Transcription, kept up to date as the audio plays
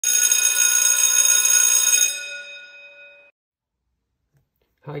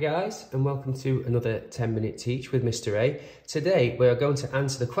Hi guys, and welcome to another 10-minute teach with Mr. A. Today we are going to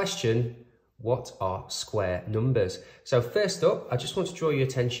answer the question, what are square numbers? So first up, I just want to draw your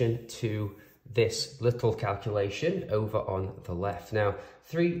attention to this little calculation over on the left. Now,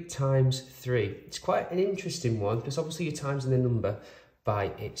 3 times 3. It's quite an interesting one because obviously you're timesing the number by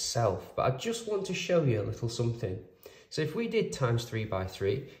itself. But I just want to show you a little something. So if we did times 3 by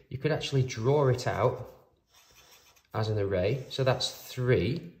 3, you could actually draw it out as an array. So that's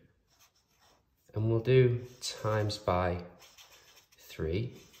 3. And we'll do times by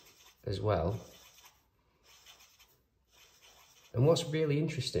 3 as well. And what's really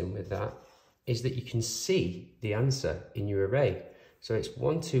interesting with that is that you can see the answer in your array. So it's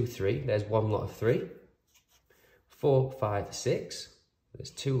 1, 2, 3, there's one lot of 3. 4, 5, 6,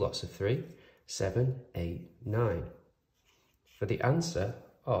 there's 2 lots of 3. 7, 8, 9. For the answer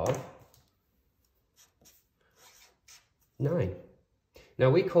of 9. Now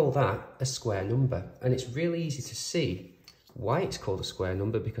we call that a square number, and it's really easy to see why it's called a square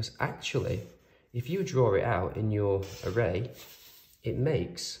number, because actually if you draw it out in your array, it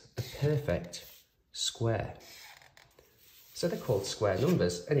makes a perfect square. So they're called square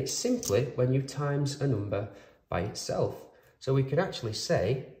numbers, and it's simply when you times a number by itself. So we could actually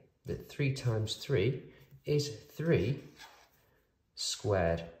say that 3 times 3 is 3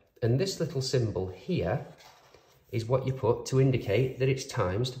 squared. And this little symbol here is what you put to indicate that it's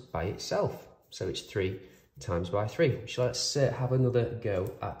timesed by itself. So it's 3 times by 3. So let's have another go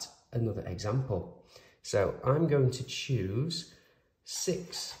at another example. So I'm going to choose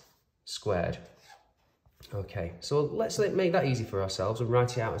 6 squared. Okay, so let's make that easy for ourselves and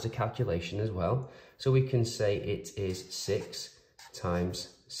write it out as a calculation as well. So we can say it is 6 times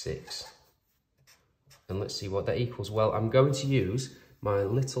 6. And let's see what that equals. Well, I'm going to use my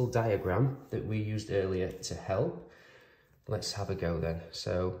little diagram that we used earlier to help. Let's have a go then.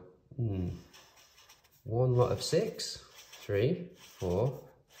 So, one lot of 6, 3, 4,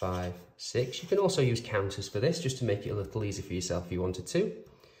 5, 6. You can also use counters for this, just to make it a little easier for yourself if you wanted to.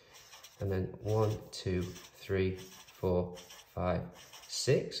 And then 1, 2, 3, 4, 5,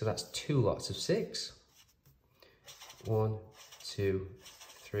 6. So that's 2 lots of 6. 1, 2,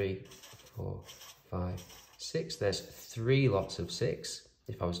 3, 4, 5, 6. There's 3 lots of 6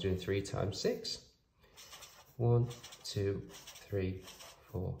 if I was doing 3 times 6. 1, 2, 3,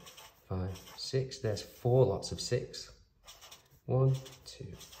 4, 5, 6. There's 4 lots of 6. 1, 2,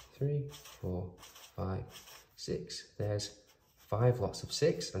 3, 4, 5, 6. There's 5 lots of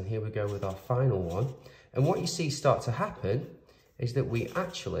 6. And here we go with our final one. And what you see start to happen is that we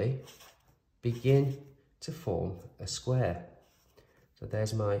actually begin to form a square. So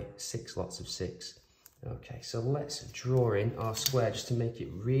there's my 6 lots of 6. Okay, so let's draw in our square just to make it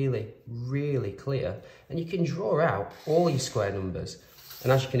really, really clear. And you can draw out all your square numbers.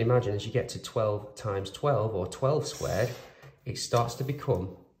 And as you can imagine, as you get to 12 times 12 or 12 squared, it starts to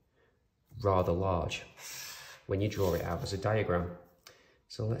become rather large when you draw it out as a diagram.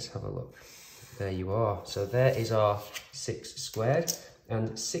 So let's have a look. There you are. So there is our 6 squared,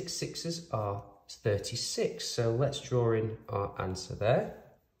 and 6 sixes are 36. So let's draw in our answer there.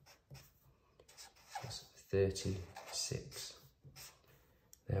 36.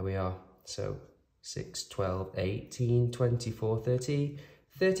 There we are. So 6, 12, 18, 24, 30,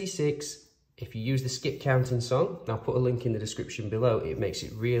 36. If you use the skip counting song, I'll put a link in the description below, it makes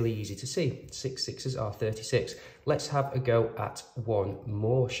it really easy to see. 6 sixes are 36. Let's have a go at one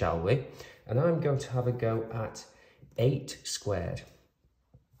more, shall we? And I'm going to have a go at 8 squared.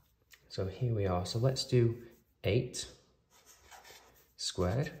 So here we are. So let's do 8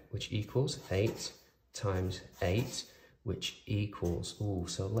 squared, which equals 8 times 8, which equals,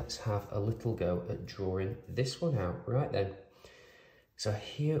 so let's have a little go at drawing this one out. Right then, so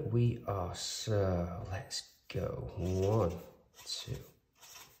here we are. So let's go. 1, 2,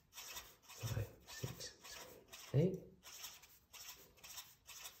 5, 6, 7, 8.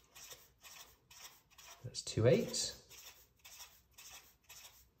 That's 2 8s.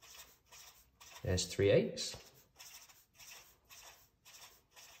 There's 3 8s.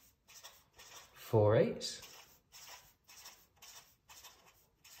 4 8s,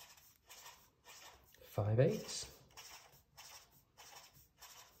 5 8s,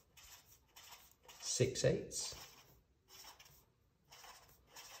 6 8s,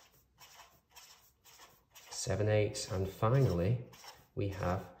 7 8s, and finally we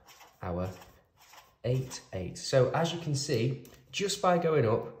have our 8 8s. So as you can see, just by going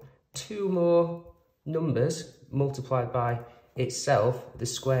up 2 more numbers multiplied by itself, the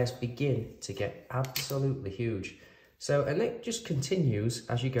squares begin to get absolutely huge. So, and it just continues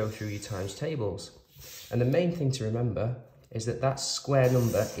as you go through your times tables. And the main thing to remember is that that square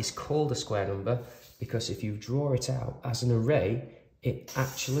number is called a square number because if you draw it out as an array, it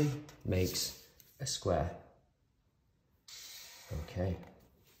actually makes a square. Okay,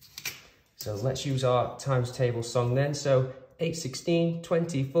 so let's use our times table song then. So 8, 16,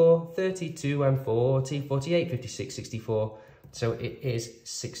 24, 32 and 40, 48, 56, 64. So it is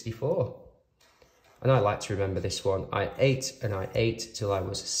 64. And I like to remember this one. I ate and I ate till I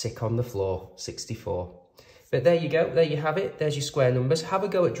was sick on the floor, 64. But there you go, there you have it. There's your square numbers. Have a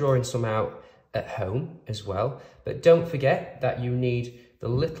go at drawing some out at home as well. But don't forget that you need the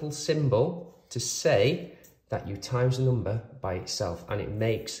little symbol to say that you times the number by itself, and it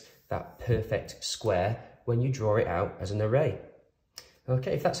makes that perfect square when you draw it out as an array.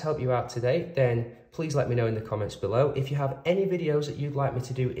 Okay, if that's helped you out today, then please let me know in the comments below. If you have any videos that you'd like me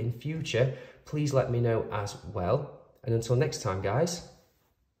to do in future, please let me know as well. And until next time, guys,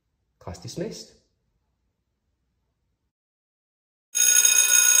 class dismissed.